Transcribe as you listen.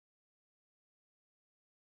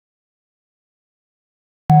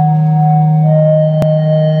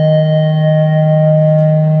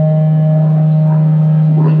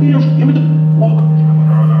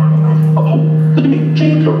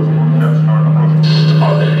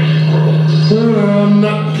I'm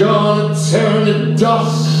not gonna turn to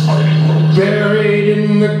dust, buried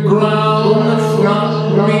in the ground. That's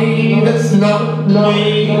not me, that's not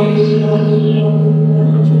me.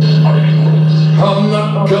 I'm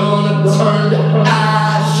not gonna turn to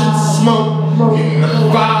ash and smoke in the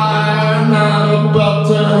fire. Not about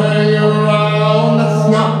to hang around, that's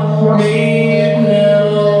not me.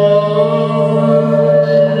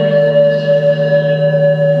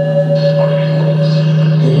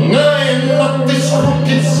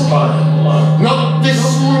 Not this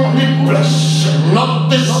wounded flesh, not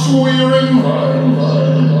this weary mind.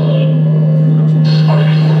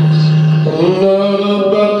 I'm not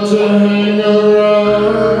about to hang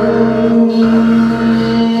around.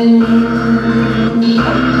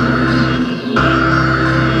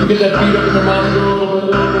 Get that beat up in the Mongo.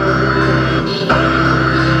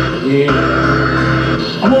 Yeah.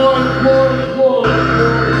 One.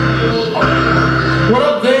 What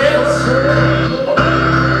up, dance?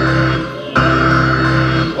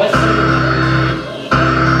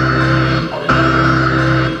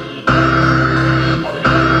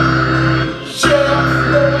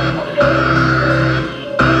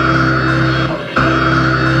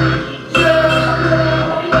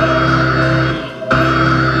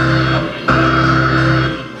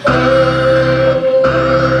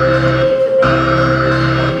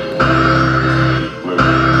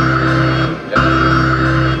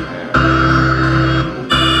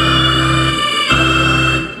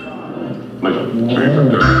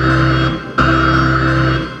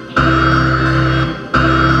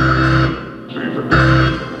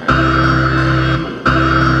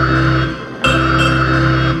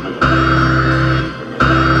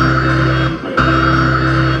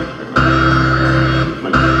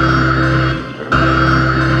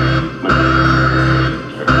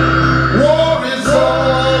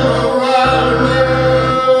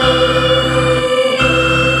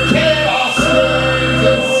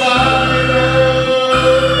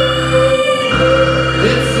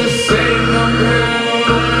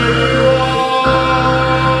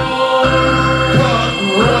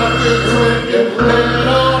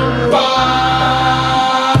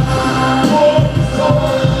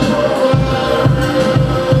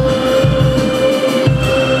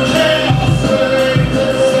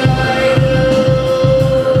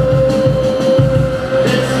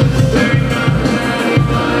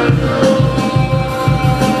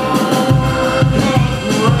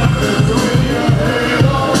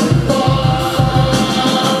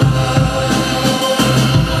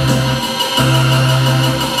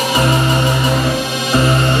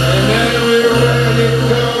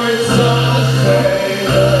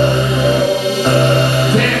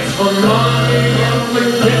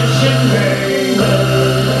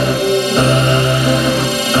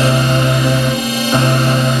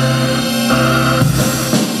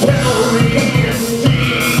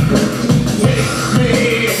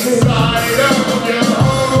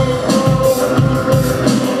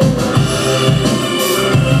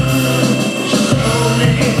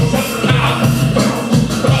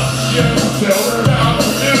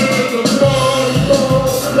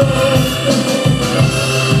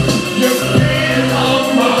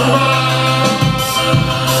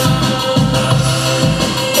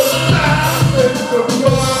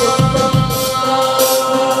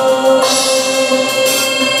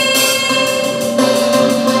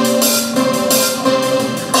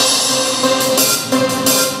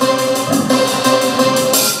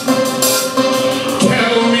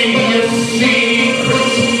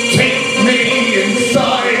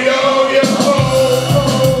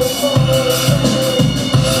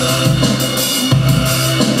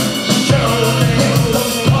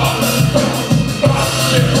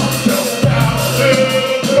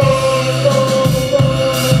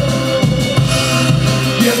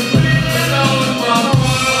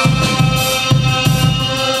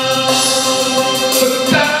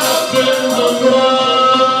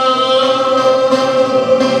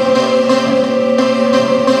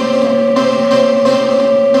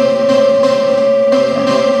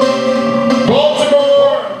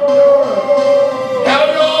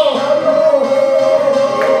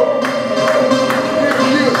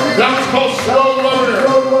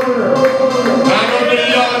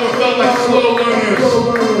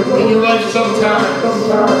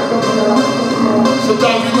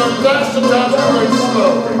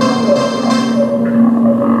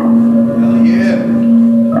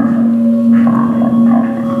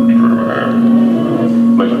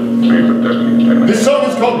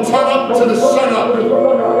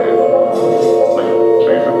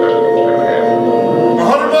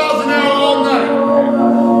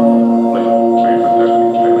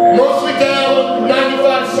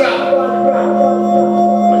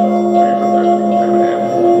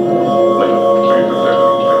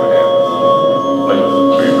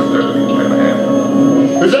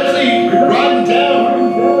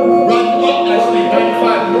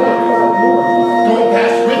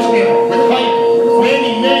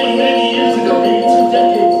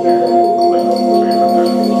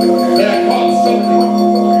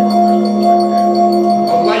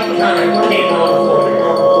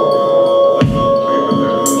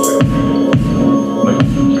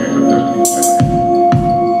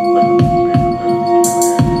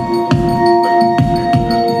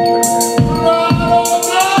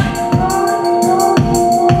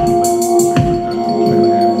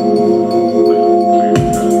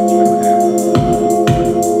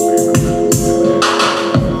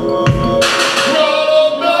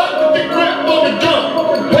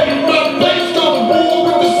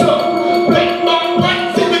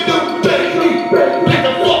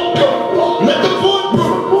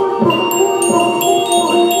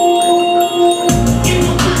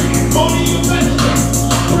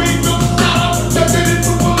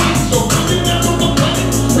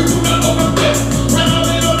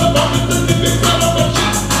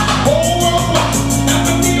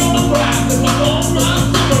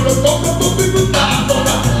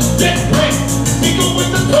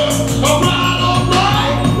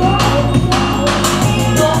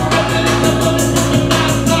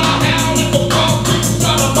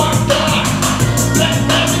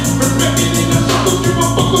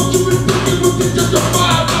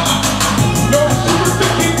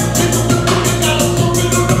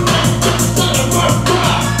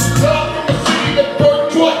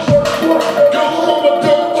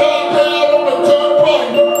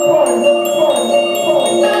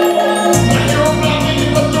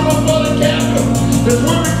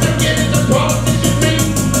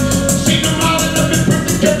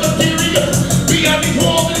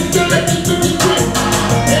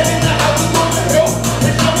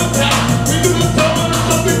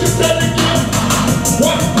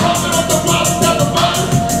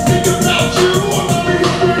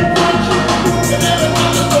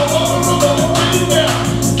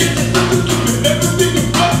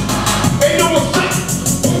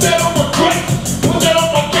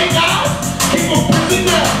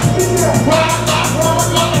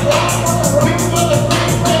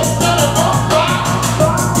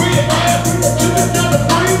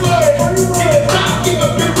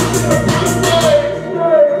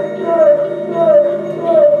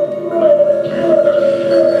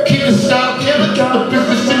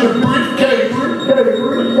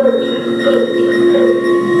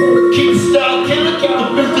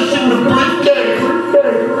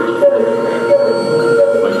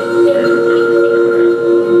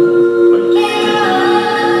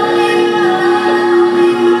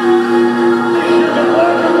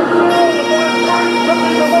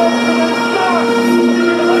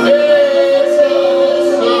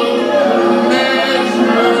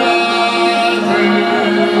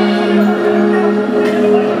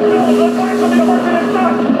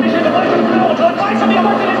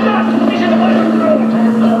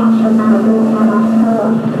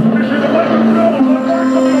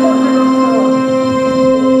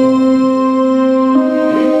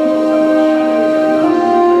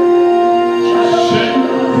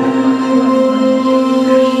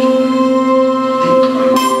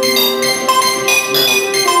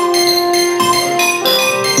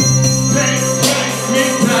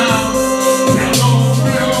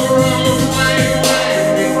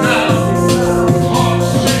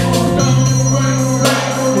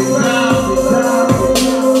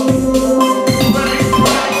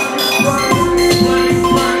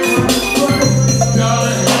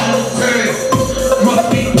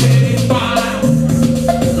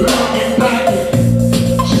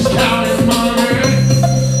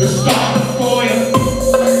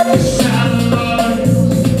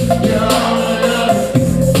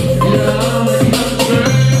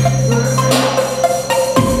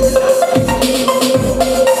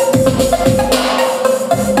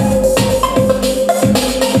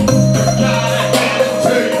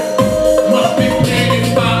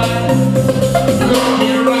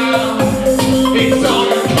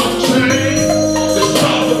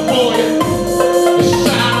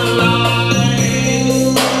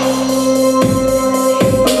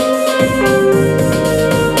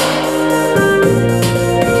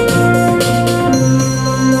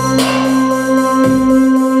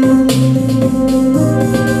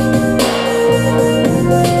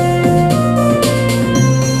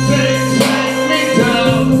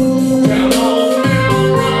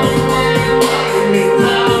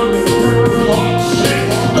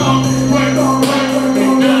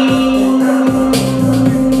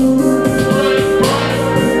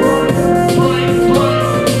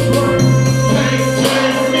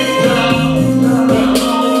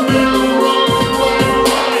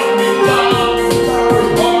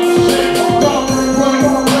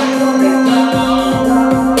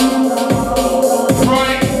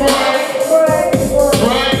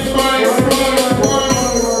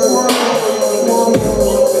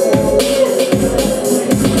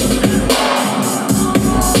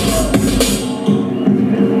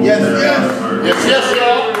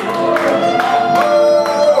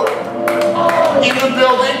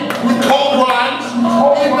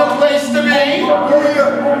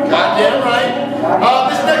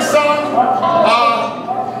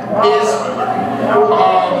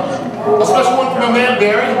 my man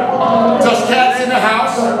Barry. Dust Cats in the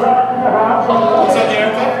house. What's up,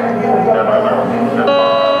 Erica?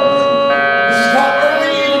 This is called Early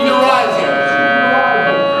Eve of Your Rising.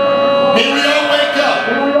 May we all wake up.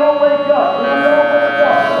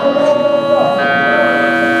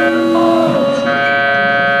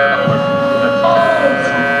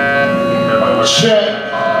 Check.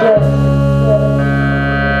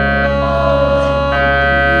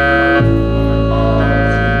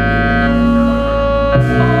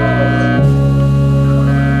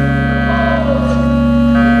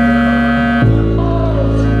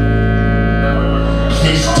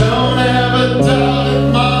 Please don't ever doubt it,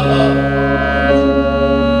 mama.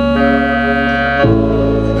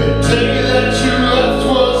 The day that you left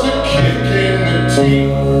was a kick in the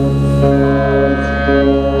teeth.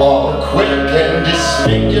 All quick and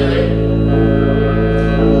disfiguring.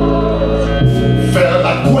 Felt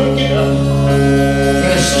like waking up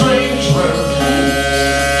in a strange room,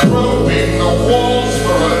 groping the walls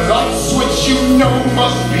for a light switch you know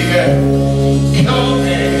must be there.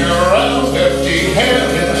 Coming around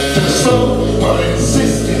empty-handed to the soul, but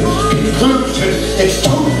insisting, concluded it's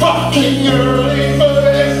too fucking early for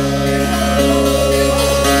this.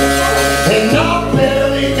 And I'm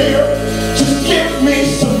barely here. Just give me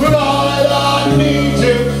some light, I need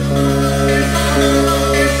you.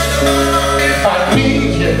 I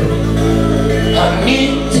need you. I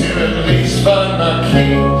need to at least find my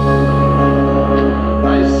keys. I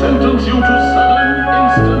sentence you to 7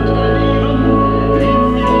 instant and even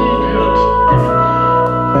immediate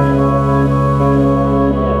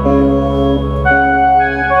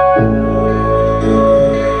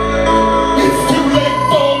It's too late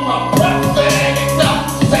for my prophetic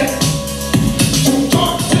nonsense. Too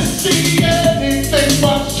dark to see anything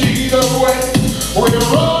but either way. We're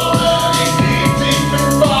already deep in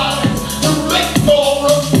violence. Too late for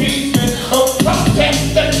appeasement of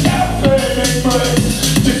protest and effort and praise.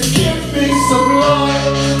 Just give me some light.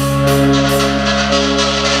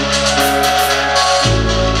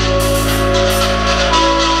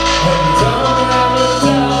 And don't ever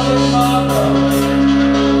doubt it, mama.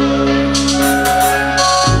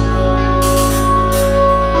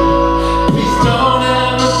 Please don't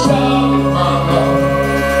ever doubt it, mama.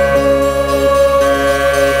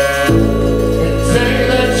 The day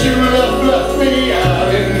that you left me out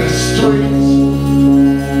in the streets,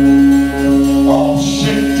 all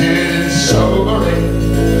shifted and sobering.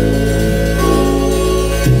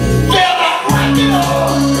 Feel like waking up.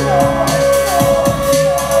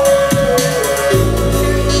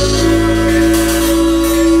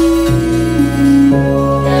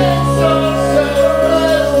 It's so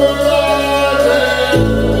mesmerizing.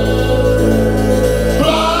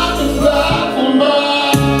 Blind and baffled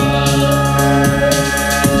mind.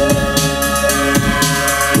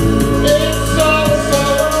 It's so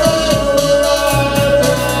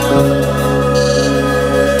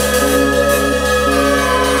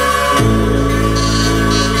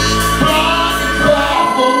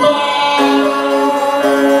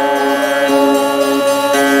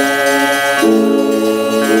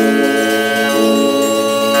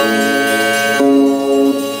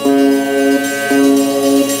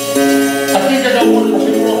I think I got one or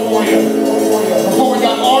two more for you before we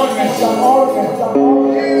got Artemis.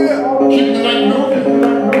 Keeping the night moving.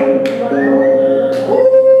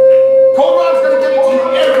 Cold Rock's gonna give it to you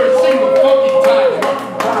every single fucking time.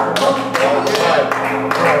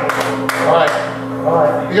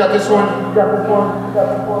 Alright. You got this one?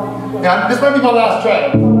 Yeah, this might be my last track.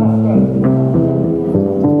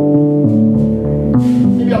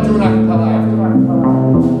 Maybe I'll do an acapella after.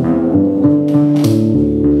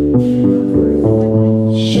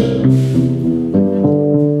 Sure.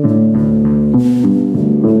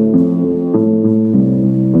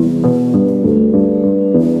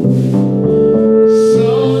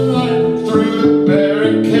 Sunlight through the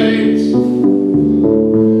barricades,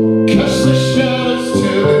 cast the shadows to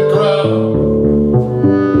the ground.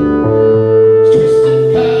 Twisted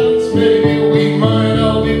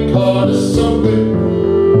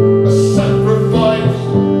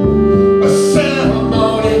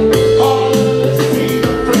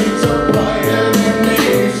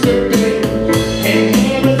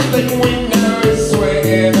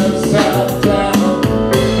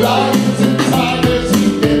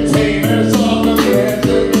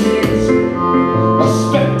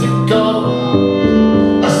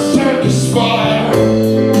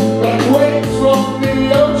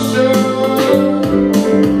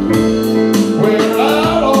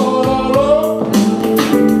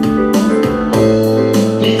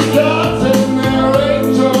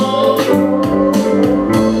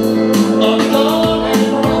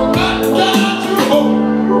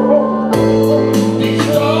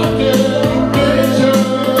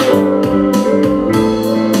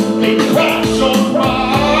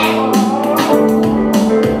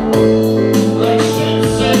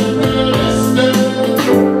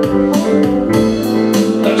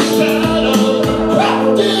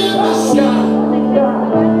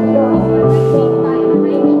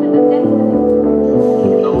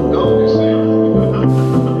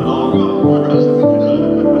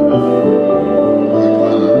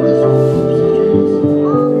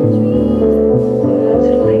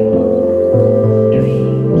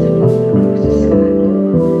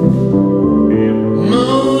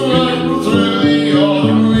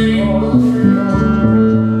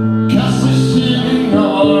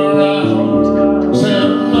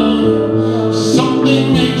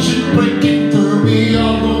breaking